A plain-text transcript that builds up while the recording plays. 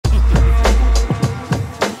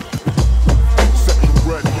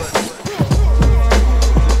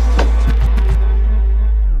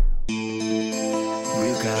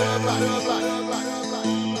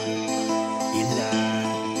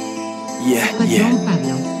Yeah.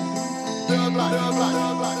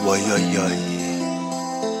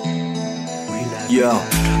 Yo,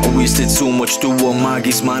 I wasted so much to what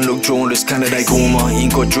Maggie's man look jaundiced, kinda like Homer.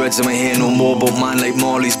 Ain't got dreads in my hair no more, but man like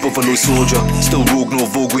Marley's Buffalo Soldier. Still rogue, no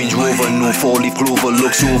Vogue Range Rover, no 4-leaf clover,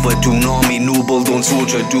 looks over. Do army, noble, don't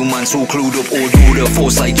soldier. Do man so clued up, old Yoda,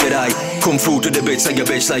 force like Jedi. Come through to the bits like a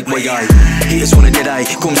bitch like my guy. Haters wanna dead eye,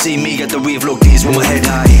 come see me at the rave, look these with my head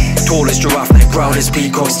high. Tallest giraffe, like proudest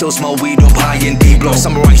peacock, still smell weed up high in D-block.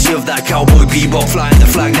 Samurai shiv, that cowboy bebop, flying the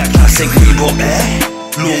flag, that classic Reebok,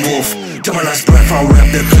 Lone wolf. Till my last breath I'll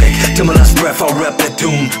rep the click. Till my last breath I'll rep the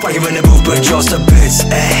doom. Fire in the booth but just a bit.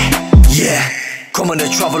 Yeah. Come on the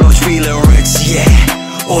travel lodge feeling rich. Yeah.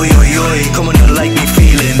 Oi oi oi. Come on and like me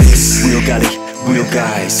feeling this. Real galley, real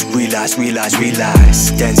guys. Realize, realize,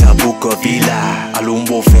 realize. Dance a book of Eli. Alone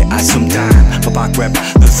warfare at some time. My back rep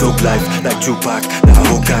the thug life like Tupac. The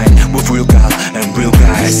whole kind with real gal and real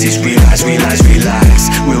guys. This realize, realize,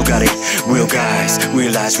 realize. Real galley, real guys.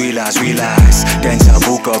 Realize, realize, realize. Dance a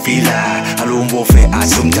book of Eli. Alone warfare at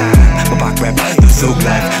some time. My back rep the thug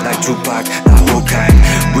life like Tupac. The whole kind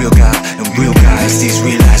real gal and real guys. This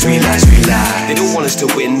realize, realize, realize. They don't want us to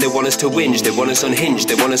win, they want us to whinge. They want us unhinged,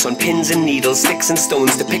 they want us on pins and needles, sticks and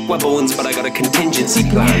stones to pick my bones. But I got a contingency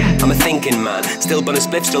plan. I'm a thinking man, still bun a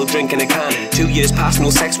spliff, still drinking a can. 2 years past, no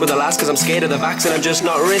sex with the lass, cause I'm scared of the vaccine, I'm just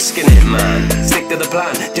not risking it, man. Stick to the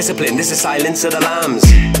plan, discipline, this is silence of the lambs.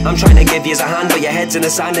 I'm trying to give you a hand, but your head's in the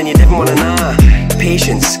sand and you didn't wanna nah.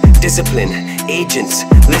 Patience, discipline, agents,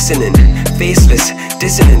 listening, faceless,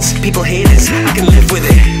 dissonance, people hate us, I can live with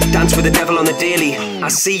it. Dance with the devil on the daily, I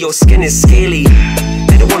see your skin is scaly.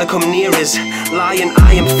 They don't wanna come near us, lying,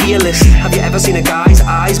 I am fearless. Have you ever seen a guy's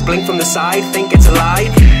eyes blink from the side, think it's a lie?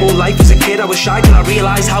 All life as a kid I was shy till I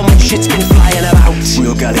realised how much shit's been flying about.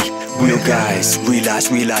 Real galley, real guys.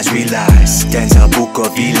 Realize, realize, realize. Dance a book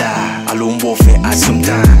of Eli. Alone warfare at some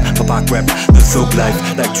time. My back rep the thug life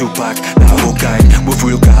like Tupac. The whole kind with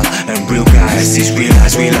real gal and real guys. This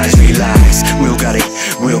realize, realize, realize. Real galley,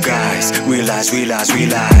 real guys. Realize, realize,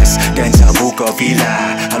 realize. Dance a book of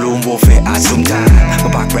Eli. Alone warfare at some time.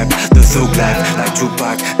 My back rep the thug life like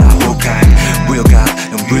Tupac. The whole kind real gal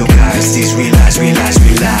and real guys. This realize, realize,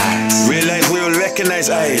 realize. Realize we will recognize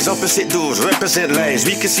eyes. Opposite doors represent lies.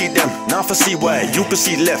 We can see them, now foresee why. You can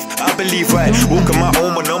see left, I believe right. Walk on my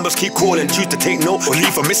own, my numbers keep calling. Choose to take note or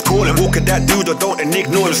leave a missed calling. Walk at that dude or don't and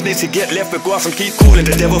ignore him. Snakes to get left with grass and keep calling.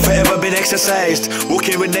 The devil forever been exercised.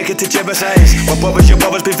 Walking with negative jealous eyes. My brothers, your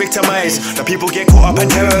brothers been victimized. The people get caught up and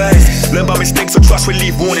terrorized. Learn by mistakes, so trust will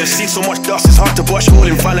leave warning. See so much dust, it's hard to brush all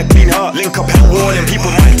in. Find a clean heart, link up and warning.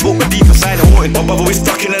 People might talk but deep inside haunting. My brother, we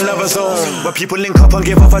stuck in another zone where people link up and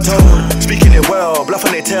give up a tone. Speaking it well,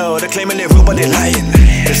 bluffing they tell. They're claiming they're real but they're lying.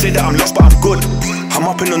 They say that I'm lost but I'm good. I'm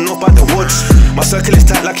up in the north by the woods. My circle is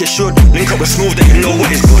tight like it should. Link up with smooth, that you know what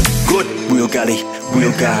is good. Good. Real galley,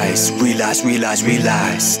 real guys. Realize, realize,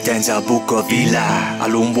 realize. Dance a book of Eli.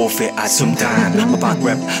 Alone warfare at some time. My back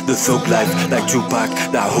rep the thug life like Tupac.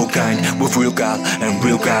 The whole kind with real gal and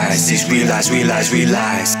real guys. This realize, realize,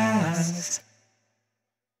 realize.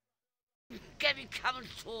 Get me coming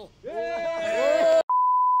for.